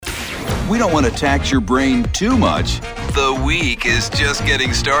we don't want to tax your brain too much. The week is just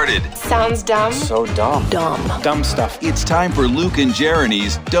getting started. Sounds dumb. So dumb. Dumb stuff. It's time for Luke and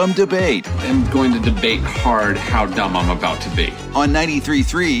Jeremy's Dumb Debate I'm going to debate hard how dumb I'm about to be. on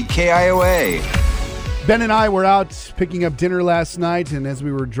 93.3 KIOA. Ben and I were out picking up dinner last night, and as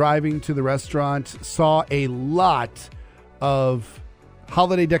we were driving to the restaurant, saw a lot of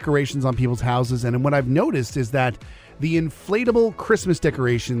holiday decorations on people's houses. And what I've noticed is that the inflatable Christmas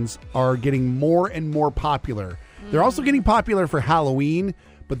decorations are getting more and more popular. They're also getting popular for Halloween,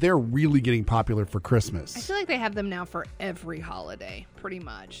 but they're really getting popular for Christmas. I feel like they have them now for every holiday, pretty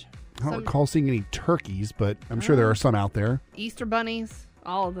much. I don't recall seeing any turkeys, but I'm sure there are some out there. Easter bunnies,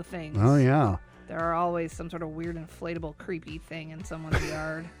 all of the things. Oh, yeah. There are always some sort of weird inflatable creepy thing in someone's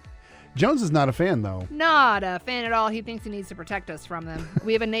yard. Jones is not a fan, though. Not a fan at all. He thinks he needs to protect us from them.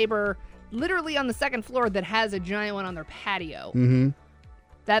 We have a neighbor literally on the second floor that has a giant one on their patio. Mm-hmm.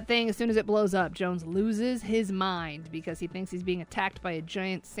 That thing, as soon as it blows up, Jones loses his mind because he thinks he's being attacked by a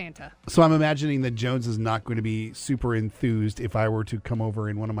giant Santa. So I'm imagining that Jones is not going to be super enthused if I were to come over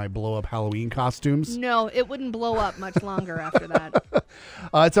in one of my blow-up Halloween costumes. No, it wouldn't blow up much longer after that.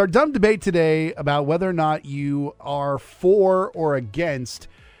 It's our dumb debate today about whether or not you are for or against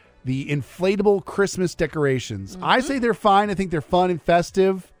the inflatable Christmas decorations. Mm-hmm. I say they're fine. I think they're fun and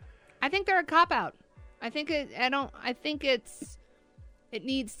festive. I think they're a cop-out. I think it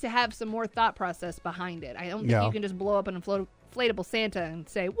needs to have some more thought process behind it. I don't think you can just blow up an inflatable Santa and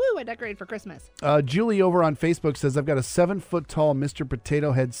say, woo, I decorated for Christmas. Julie over on Facebook says, I've got a 7-foot-tall Mr.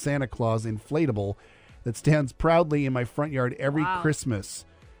 Potato Head Santa Claus inflatable that stands proudly in my front yard every Christmas.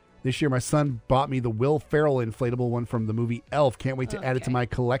 This year, my son bought me the Will Ferrell inflatable one from the movie Elf. Can't wait to add it to my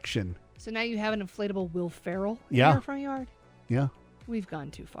collection. So now you have an inflatable Will Ferrell in Yeah. your front yard? Yeah. We've gone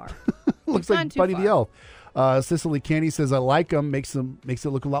too far. Looks like Buddy the Elf. Cicely Candy says, I like them. Makes it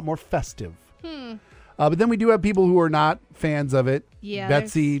look a lot more festive. But then we do have people who are not fans of it. Yeah,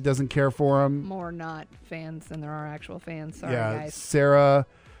 Betsy doesn't care for them. More not fans than there are actual fans. Sorry, Yeah. guys. Sarah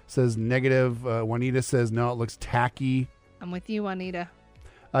says negative. Juanita says, no, it looks tacky. I'm with you, Juanita.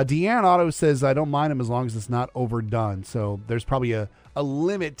 Deanne Otto says, I don't mind them as long as it's not overdone. So there's probably a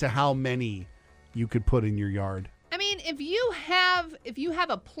limit to how many you could put in your yard. I mean, if you have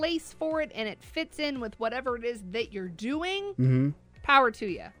a place for it and it fits in with whatever it is that you're doing, power to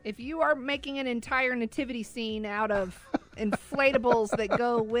you. If you are making an entire nativity scene out of inflatables that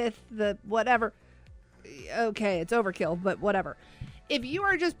go with the whatever, okay, it's overkill, but whatever. If you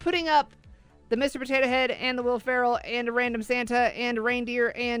are just putting up the Mr. Potato Head and the Will Ferrell and a random Santa and a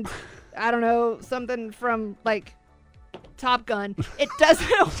reindeer and, I don't know, something from, like, Top Gun, it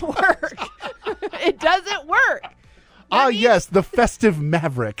doesn't work. It doesn't work. Yes, the festive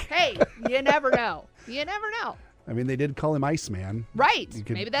maverick. Hey, you never know. You never know. I mean, they did call him Iceman. Right.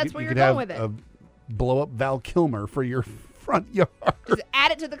 Maybe that's where you're going with it. You could have blow up Val Kilmer for your front yard. Just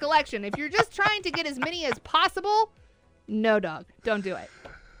add it to the collection. If you're just trying to get as many as possible, no, dog. Don't do it.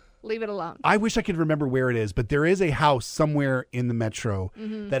 Leave it alone. I wish I could remember where it is, but there is a house somewhere in the metro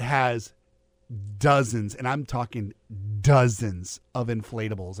that has dozens, and I'm talking dozens of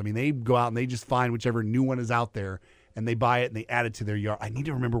inflatables. I mean, they go out and they just find whichever new one is out there, and they buy it and they add it to their yard. I need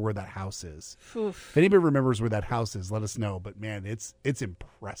to remember where that house is. Oof. If anybody remembers where that house is, let us know. But man, it's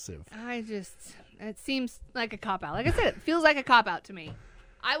impressive. It seems like a cop-out. Like I said, it feels like a cop-out to me.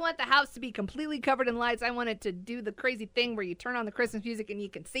 I want the house to be completely covered in lights. I want it to do the crazy thing where you turn on the Christmas music and you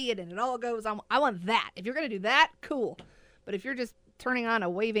can see it and it all goes on. I want that. If you're going to do that, cool. But if you're just turning on a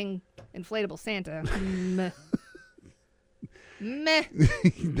waving inflatable Santa, meh.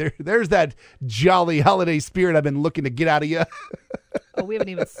 There's that jolly holiday spirit I've been looking to get out of you. Oh, we haven't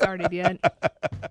even started yet.